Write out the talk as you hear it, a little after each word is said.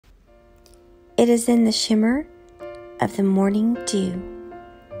It is in the shimmer of the morning dew.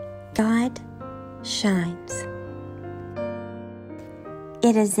 God shines.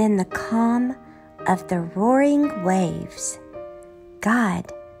 It is in the calm of the roaring waves.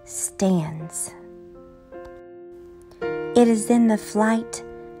 God stands. It is in the flight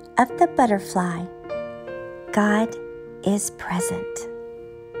of the butterfly. God is present.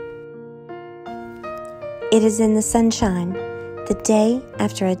 It is in the sunshine, the day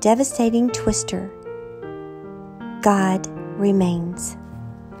after a devastating twister. God remains.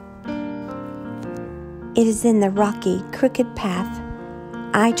 It is in the rocky, crooked path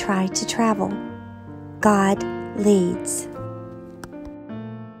I try to travel. God leads.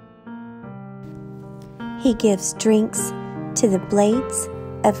 He gives drinks to the blades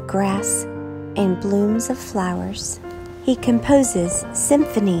of grass and blooms of flowers. He composes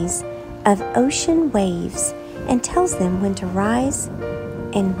symphonies of ocean waves and tells them when to rise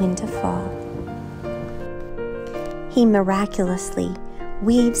and when to fall. He miraculously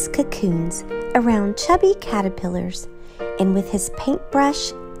weaves cocoons around chubby caterpillars, and with his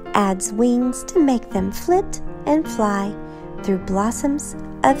paintbrush adds wings to make them flit and fly through blossoms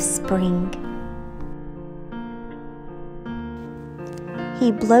of spring.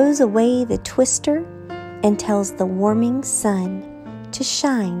 He blows away the twister and tells the warming sun to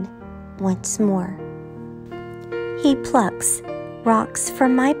shine once more. He plucks rocks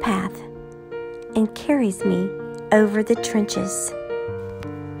from my path and carries me over the trenches.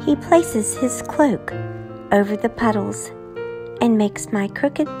 He places his cloak over the puddles and makes my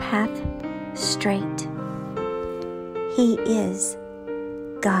crooked path straight. He is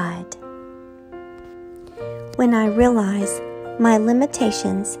God. When I realize my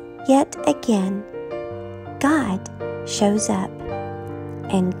limitations yet again, God shows up,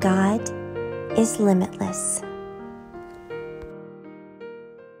 and God is limitless.